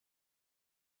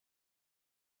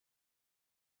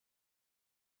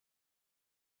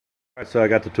Alright, so I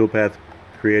got the toolpath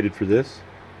created for this,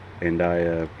 and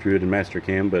I drew it in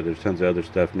Mastercam, but there's tons of other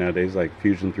stuff nowadays like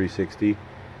Fusion 360.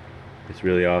 It's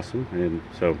really awesome, and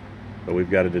so but we've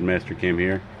got it in Mastercam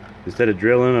here. Instead of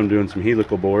drilling, I'm doing some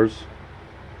helical bores.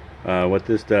 What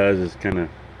this does is doesn't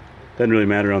really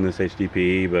matter on this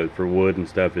HDPE, but for wood and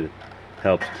stuff, it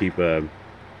helps keep the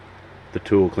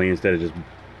tool clean instead of just.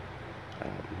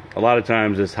 A lot of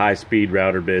times, this high-speed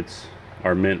router bits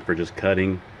are meant for just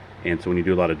cutting. And so when you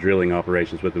do a lot of drilling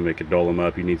operations with them, it could dull them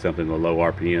up. You need something a low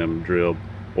RPM drill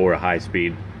or a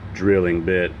high-speed drilling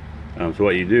bit. So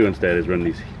what you do instead is run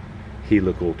these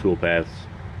helical tool paths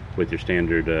with your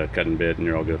standard cutting bit, and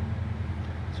you're all good.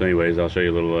 So anyways, I'll show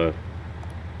you a little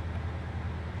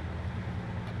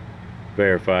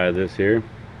verify this here.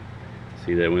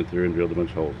 See that it went through and drilled a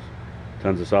bunch of holes.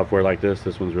 Tons of software like this.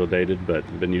 This one's real dated, but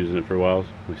I've been using it for a while.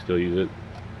 We still use it.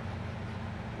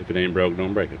 If it ain't broke,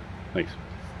 don't break it. Thanks.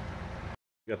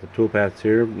 Got the tool paths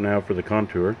here now for the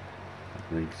contour.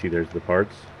 And you can see there's the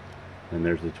parts, and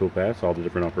there's the tool paths, all the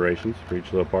different operations for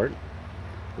each little part.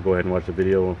 We'll go ahead and watch the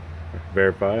video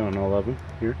verify on all of them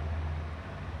here.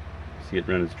 See it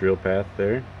run its drill path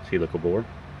there, helical bore.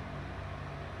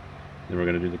 Then we're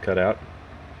going to do the cutout.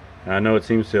 Now, I know it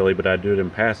seems silly, but I do it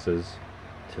in passes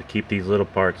to keep these little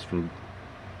parts from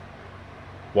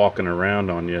walking around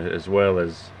on you, as well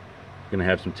as going to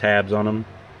have some tabs on them.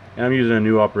 And I'm using a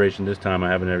new operation this time I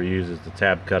haven't ever used, is the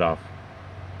tab cutoff.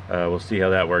 We'll see how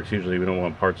that works. Usually we don't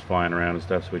want parts flying around and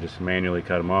stuff, so we just manually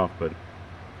cut them off, but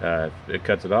if it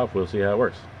cuts it off, we'll see how it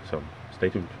works. So stay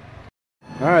tuned.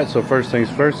 Alright, so first things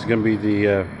first is going to be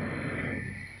the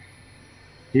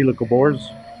helical bores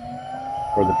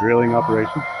for the drilling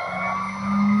operation.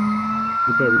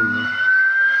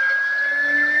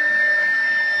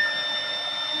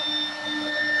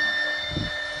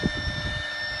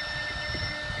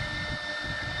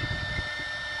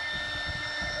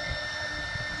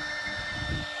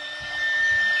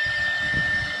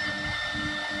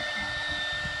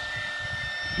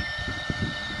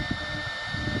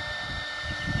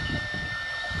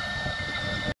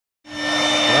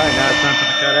 Alright, now it's time for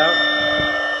the cutout.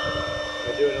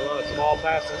 We're doing a lot of small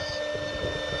passes.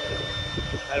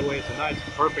 That way it's a nice,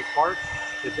 perfect part.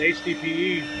 This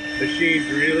HDPE machined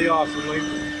really awesomely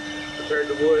compared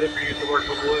to wood. If you're used to work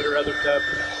with wood or other stuff,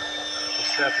 this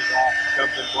stuff is awesome. It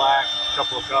comes in black, a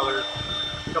couple of colors,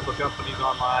 a couple of companies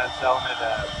online selling it,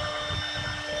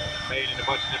 made in a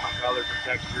bunch of different colors and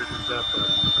textures and stuff.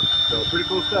 So pretty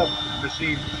cool stuff. The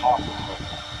machine's awesome.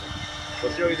 I'll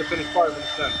show you the finished part when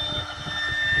it's done.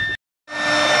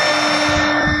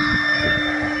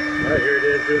 Alright, here it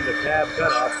is doing the tab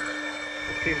cutoff.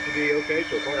 It seems to be okay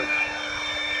so far.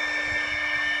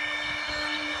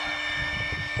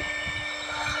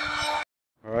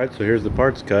 Alright, so here's the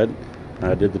parts cut.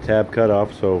 I did the tab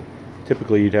cutoff, so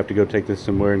typically you'd have to go take this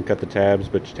somewhere and cut the tabs,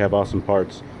 but you'd have awesome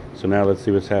parts. So now let's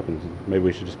see what's happened. Maybe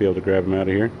we should just be able to grab them out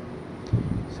of here.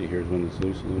 See, here's one that's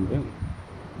loose a little bit.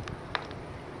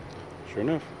 Sure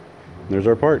enough, there's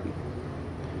our part.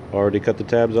 Already cut the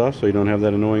tabs off, so you don't have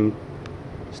that annoying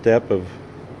step of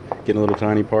getting little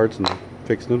tiny parts and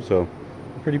fixing them. So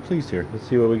I'm pretty pleased here. Let's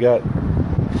see what we got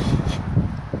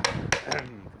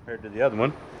compared to the other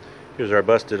one. Here's our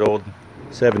busted old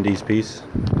 70s piece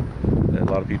that a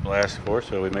lot of people asked for,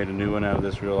 so we made a new one out of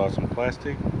this real awesome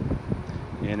plastic,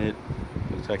 and it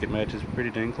looks like it matches pretty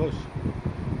dang close.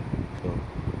 So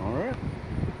alright,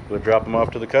 we'll drop them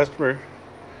off to the customer,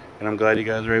 and I'm glad you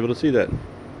guys are able to see that.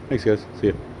 Thanks guys, see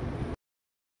ya.